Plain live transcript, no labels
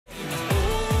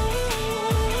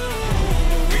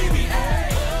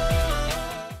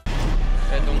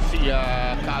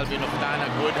Calvin Octana,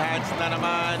 good hands na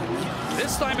naman.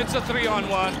 This time it's a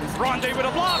 3-on-1. Ronde with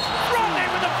a block. Ronde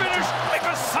with a finish. May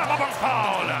kasama bang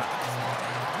foul?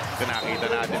 Nakita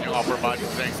natin yung upper body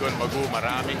strength doon.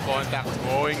 Maraming contacts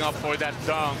going up for that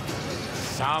dunk.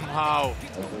 Somehow,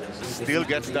 still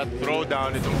gets that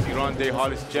throwdown. Itong si Ronde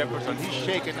Hollis Jefferson. He's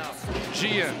shaken up.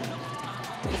 Gian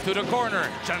to the corner.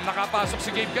 Diyan nakapasok si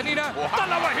Gabe kanina. Wow.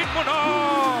 Dalawahin mo na!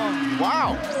 Wow!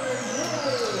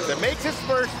 That makes his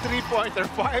first three-pointer.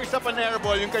 Fires up an air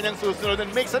ball yung kanyang susunod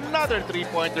and makes another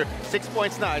three-pointer. 6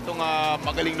 points na. Itong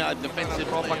magaling na defensive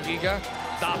Giga.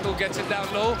 Datu gets it down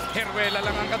low. Heruela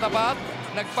lang ang katapat.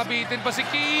 Nagpabitin pa si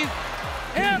Keith.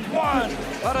 And one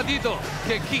para dito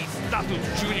kay Keith Datu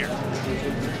Jr.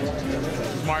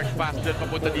 Smart pass din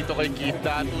papunta dito kay Keith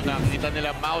Datu. Nakita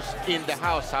nila mouse in the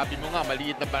house. Sabi mo nga,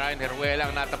 maliit na Brian Heruela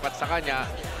ang natapat sa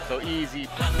kanya. So easy.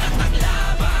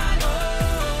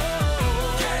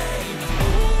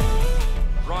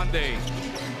 Ronde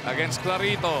against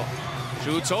Clarito.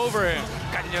 Shoots over him.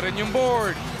 Kanya rin yung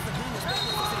board.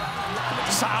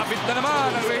 Sabit na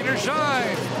naman ang Rainer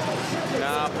Shine.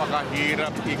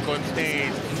 Napakahirap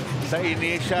i-contain sa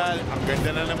initial. Ang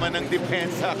ganda na naman ng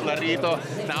depensa. Clarito,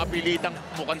 nakapilitang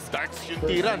mukhang darts yung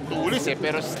tiran. Tulis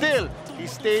pero still, he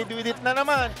stayed with it na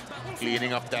naman.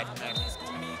 Cleaning up that mess.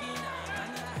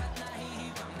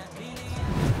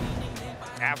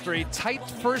 After a tight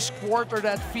first quarter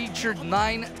that featured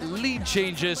 9 lead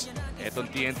changes, etong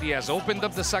TNT has opened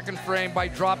up the second frame by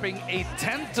dropping a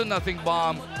 10-0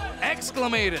 bomb,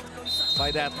 exclamated by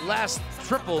that last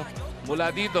triple mula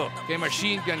dito kay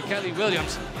Machine Gun Kelly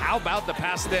Williams. How about the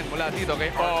pass then mula dito kay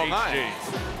RHJ?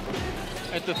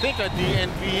 And to think at the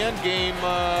NBN game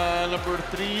number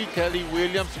 3, Kelly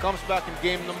Williams comes back in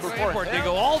game number 4. They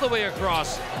go all the way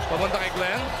across. Papunta kay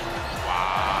Glenn.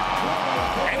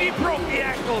 And he broke the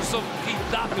ankles of Keith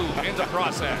Datu in the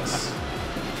process.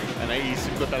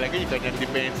 Naisip ko talaga yung kanyang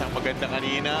depensa ang maganda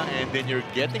kanina. And then you're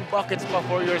getting buckets pa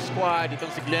for your squad. Itong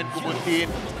si Glenn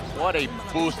Kubuntin. What a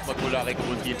boost magmula kay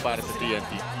Kubuntin para sa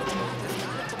TNT.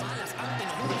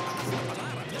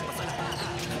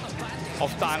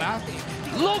 Oftana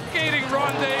locating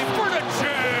Ronde for the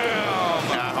jam.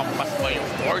 Nakakampas pa yung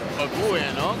board bago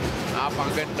no?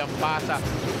 Napakagandang pasa.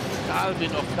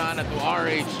 Calvin Oftana to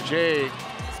RHJ.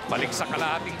 Balik sa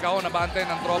kalahating kaon na bantay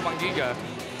ng tropang Giga.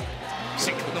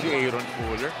 Si Aaron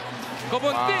Fuller.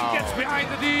 Kubuntin gets behind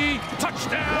the D.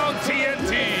 Touchdown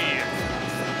TNT.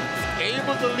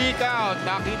 Able to leak out.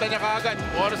 Nakita niya kaagad.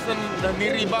 Oras na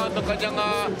nirebound ng kanyang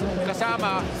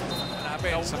kasama.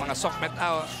 Hanapin sa mga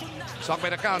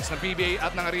Sockmet accounts ng PBA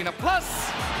at ng Arena Plus.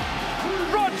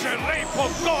 Roger Ray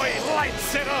Pogoy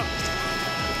lights it up.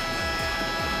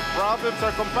 Problems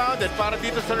are compounded para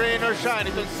dito sa Rainer Shine.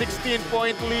 Itong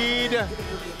 16-point lead.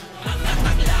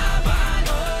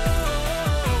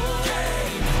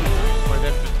 For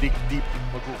them to dig deep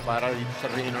para dito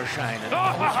sa Rainer Shine.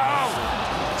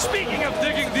 Speaking of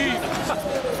digging deep,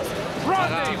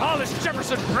 Ronde Hollis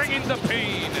Jefferson bringing the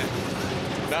pain.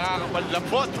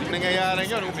 Nakakapanlambot yung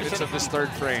nangyayari yun. Minutes of this third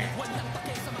frame.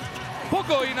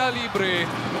 Pogoy na libre.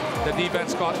 The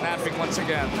defense caught napping once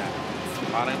again.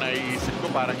 Parang naiisip ko,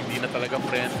 parang hindi na talaga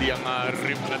friendly ang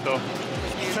rim na to.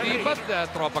 Hindi, but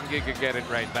tropang Giga get it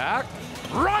right back.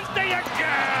 Ronde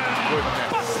again!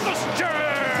 Bastos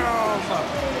jam!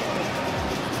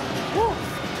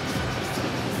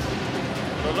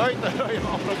 Tuloy-tuloy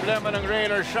ang problema ng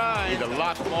Rainer Shine. A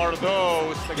lot more of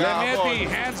those.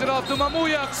 Lemeti hands it off to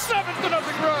Mamuyak. 7-0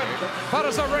 run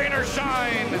para sa Rainer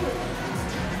Shine.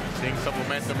 Seeing some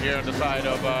momentum here on the side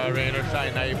of Rainer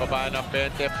Shine. Naibaba ng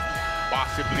 20.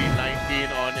 Possibly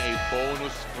 19 on a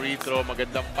bonus free throw.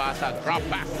 Magandang pasa. Drop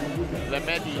pass.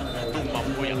 Lemedi to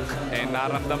Mamuyak. And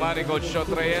naramdaman ni Coach Shot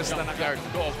Reyes na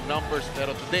of numbers.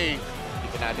 Pero today, hindi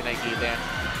ko natin nakikita.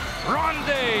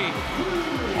 Ronde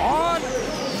on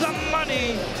the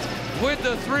money with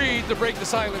the 3 to break the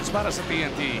silence para sa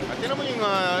TNT. At yun naman yung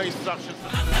instructions.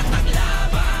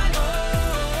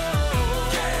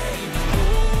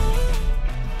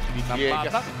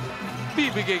 Nampatak.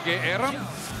 Bibigay kay Eram.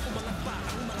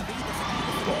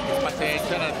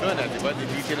 Pasensya na doon, di ba?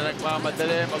 Hindi sila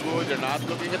nagmamadali, magod. They're not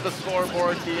looking at the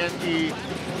scoreboard, TNT.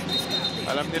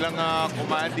 Alam nilang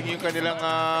commanding yung kanilang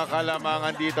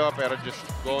kalamangan dito, pero just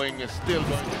still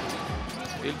going.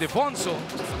 Ildefonso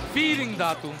feeding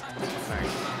Datu.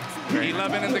 Nice.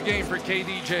 11 in the game for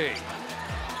KDJ.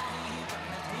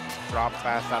 Drop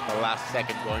pass at the last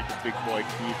second going to big boy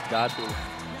Keith Datu.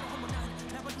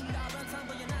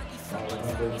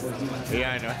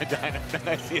 Ayan, naghanap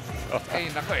na assist. Ay,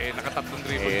 nako nakatatlong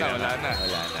dribble na, wala na.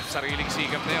 Sariling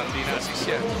sikap na yun, di na-assist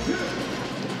yan.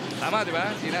 Tama, di ba?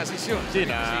 Di na-assist yun. Di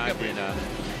na.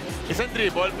 Isang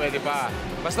dribble, pwede pa.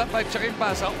 Basta pipe check yung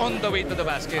pasa on the way to the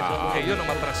basket. Okay, yun ang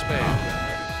matras pa eh.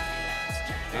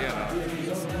 Ayan,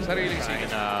 sariling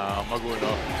sikat.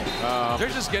 Maguno.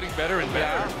 They're just getting better and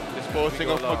better.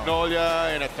 Disposing of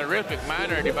Magnolia in a terrific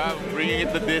manner, di ba? Bringing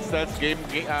it the distance, game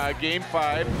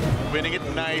 5, winning it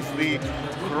nicely,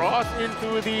 cross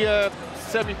into the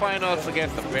semifinals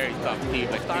against a very tough team.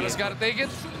 Like Telus gotta take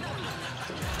it.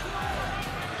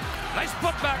 Nice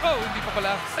put back. Oh, hindi pa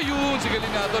pala. Ayun, si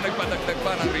Galinato nagpadagdag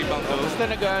pa ng rebound. Basta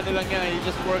nag-ano lang niya, he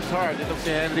just works hard. Ito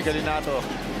si Henry Galinato.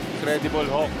 Incredible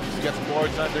hawk. Gets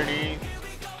boards underneath.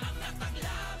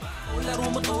 Laro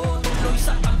mo to, tuloy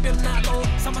sa kampeonato.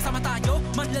 Sama-sama tayo,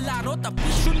 manlalaro,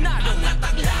 tapisyonado. Ang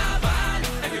laban